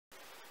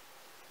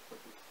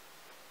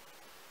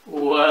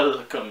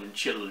Welcome,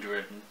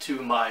 children,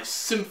 to my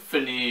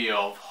symphony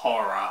of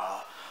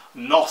horror,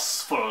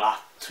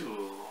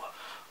 Nosferatu.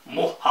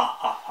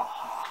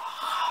 Mohahaha.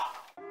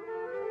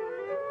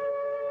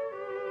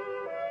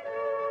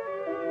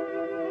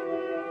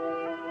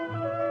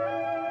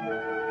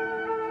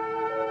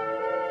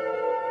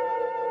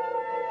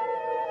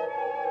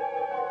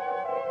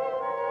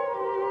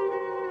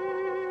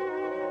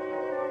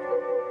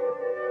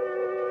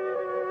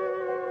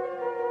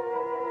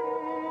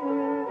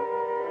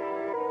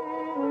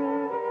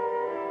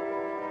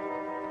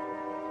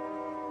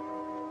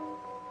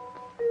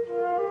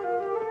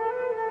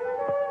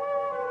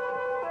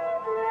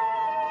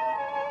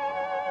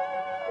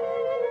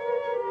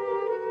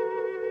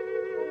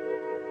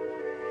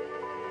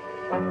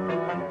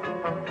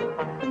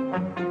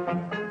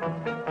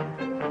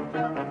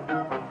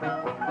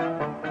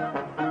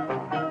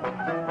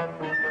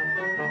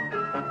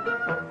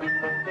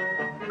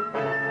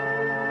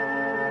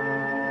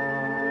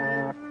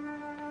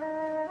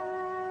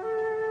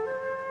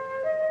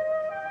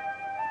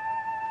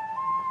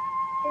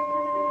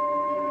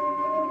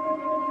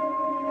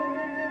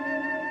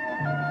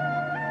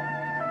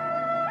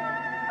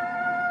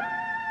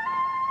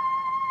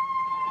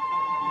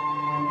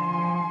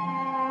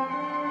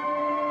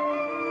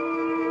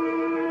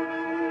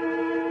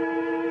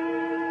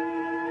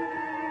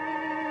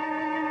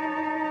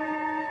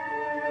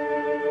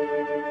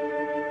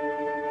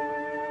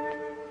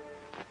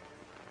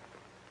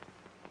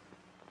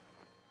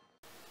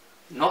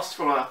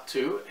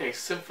 Nosferatu, a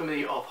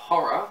Symphony of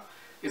Horror,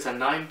 is a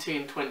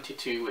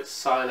 1922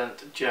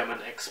 silent German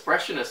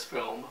expressionist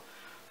film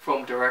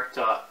from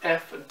director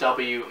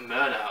F.W.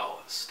 Murnau,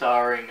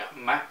 starring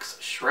Max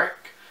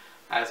Schreck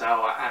as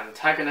our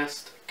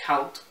antagonist,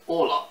 Count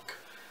Orlok,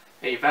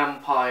 a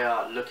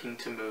vampire looking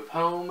to move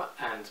home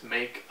and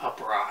make a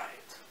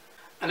bride.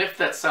 And if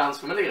that sounds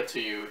familiar to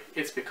you,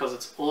 it's because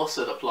it's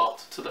also the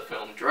plot to the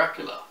film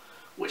Dracula,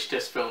 which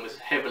this film is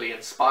heavily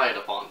inspired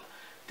upon.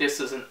 This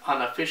is an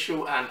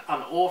unofficial and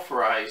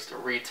unauthorized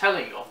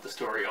retelling of the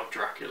story of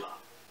Dracula.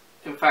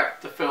 In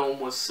fact, the film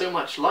was so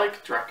much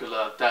like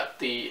Dracula that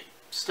the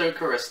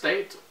Stoker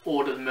estate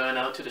ordered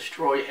Murnau to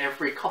destroy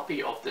every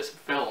copy of this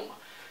film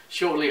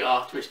shortly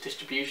after its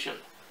distribution.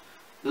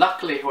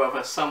 Luckily,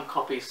 however, some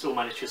copies still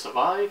managed to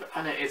survive,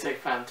 and it is a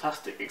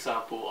fantastic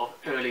example of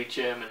early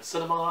German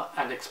cinema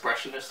and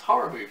expressionist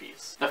horror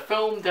movies. The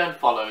film then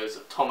follows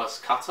Thomas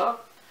Cutter,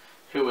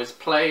 who is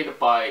played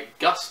by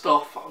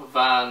Gustav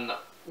van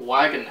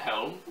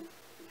Wagenhelm,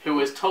 who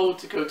is told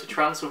to go to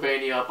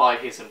Transylvania by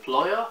his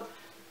employer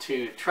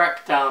to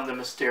track down the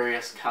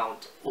mysterious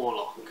Count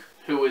Orlok,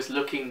 who is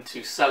looking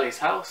to sell his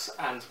house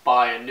and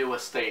buy a new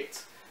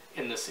estate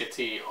in the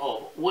city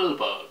of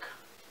Wilburg.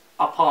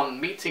 Upon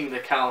meeting the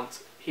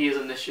Count, he is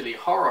initially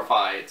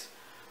horrified.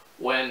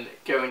 When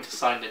going to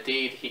sign the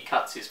deed, he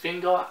cuts his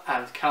finger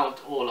and Count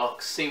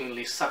Orlok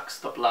seemingly sucks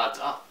the blood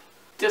up.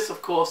 This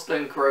of course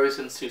then grows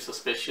into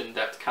suspicion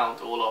that Count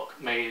Orlok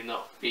may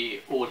not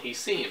be all he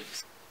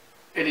seems.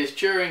 It is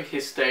during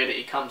his stay that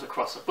he comes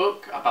across a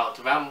book about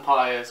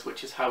vampires,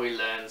 which is how he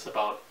learns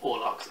about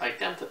Orlok's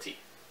identity.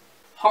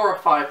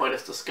 Horrified by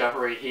this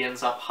discovery, he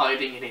ends up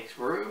hiding in his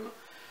room,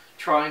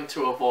 trying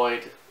to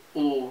avoid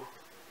all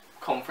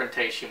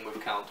confrontation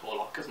with Count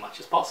Orlok as much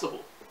as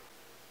possible.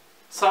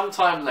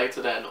 Sometime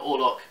later then,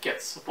 Orlok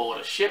gets aboard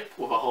a ship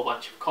with a whole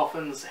bunch of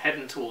coffins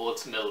heading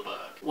towards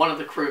Milburg. One of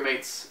the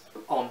crewmates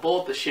on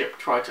board the ship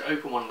tried to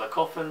open one of the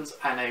coffins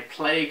and a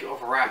plague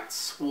of rats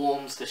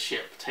swarms the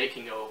ship,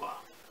 taking over.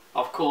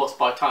 Of course,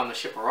 by the time the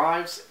ship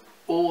arrives,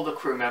 all the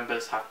crew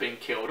members have been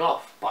killed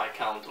off by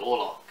Count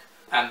Orlok,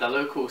 and the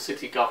local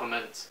city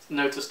government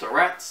notice the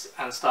rats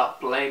and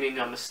start blaming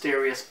a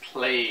mysterious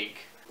plague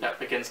that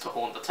begins to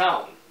haunt the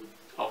town.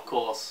 Of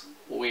course,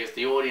 we as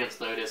the audience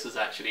know this is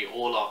actually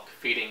Orlok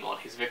feeding on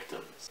his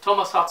victims.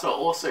 Thomas Hutter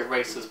also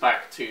races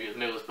back to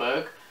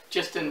Milburg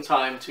just in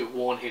time to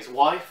warn his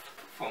wife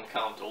from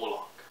Count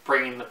Orlok,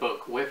 bringing the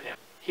book with him.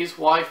 His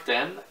wife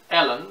then,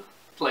 Ellen,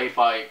 played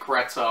by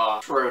Greta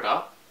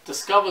Schroeder,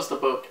 discovers the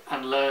book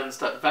and learns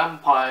that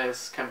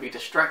vampires can be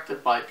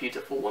distracted by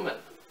beautiful women.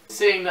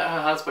 Seeing that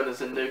her husband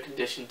is in no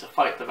condition to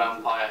fight the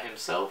vampire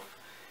himself,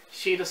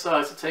 she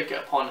decides to take it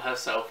upon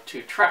herself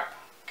to trap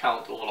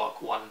Count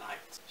Orlok one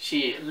night.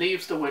 She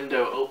leaves the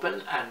window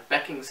open and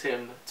beckons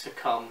him to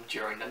come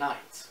during the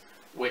night,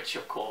 which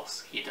of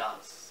course he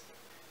does.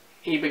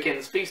 He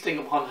begins feasting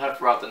upon her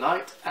throughout the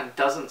night and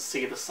doesn't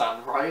see the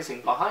sun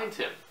rising behind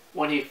him.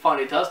 When he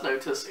finally does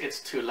notice, it's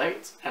too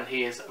late and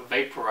he is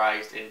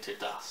vaporized into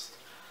dust.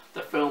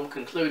 The film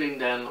concluding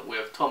then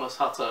with Thomas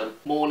Hutter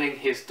mourning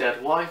his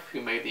dead wife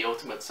who made the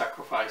ultimate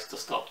sacrifice to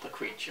stop the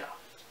creature.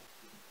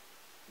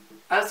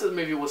 As the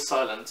movie was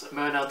silent,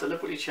 Murnau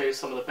deliberately chose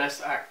some of the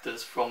best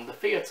actors from the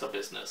theatre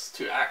business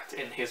to act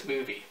in his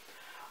movie.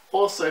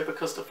 Also,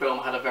 because the film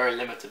had a very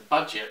limited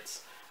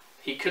budget,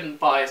 he couldn't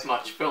buy as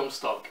much film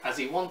stock as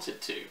he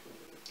wanted to.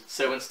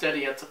 So instead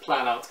he had to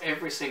plan out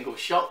every single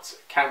shot,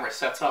 camera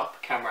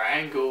setup, camera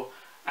angle,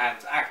 and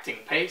acting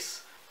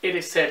pace It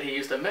is said he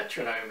used a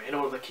metronome in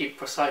order to keep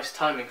precise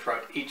timing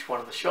throughout each one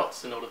of the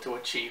shots in order to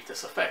achieve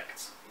this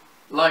effect.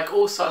 Like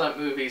all silent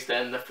movies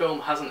then, the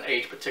film hasn't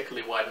aged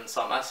particularly well in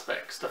some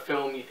aspects. The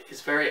film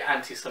is very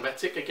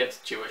anti-Semitic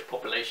against the Jewish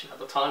population at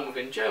the time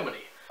within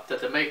Germany.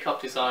 The makeup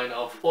design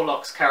of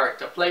Orlok's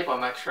character, played by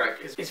Max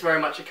Schreck, is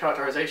very much a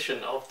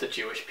characterization of the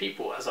Jewish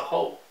people as a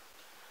whole.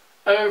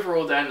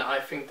 Overall then, I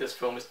think this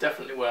film is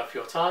definitely worth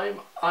your time.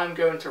 I'm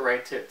going to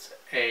rate it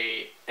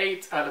a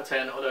 8 out of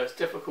 10, although it's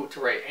difficult to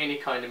rate any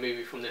kind of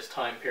movie from this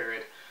time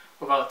period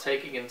without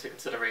taking into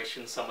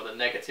consideration some of the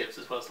negatives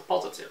as well as the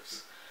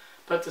positives.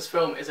 But this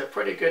film is a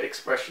pretty good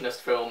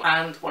expressionist film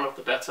and one of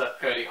the better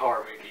early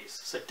horror movies,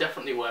 so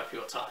definitely worth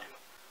your time.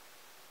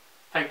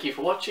 Thank you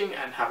for watching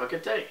and have a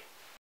good day.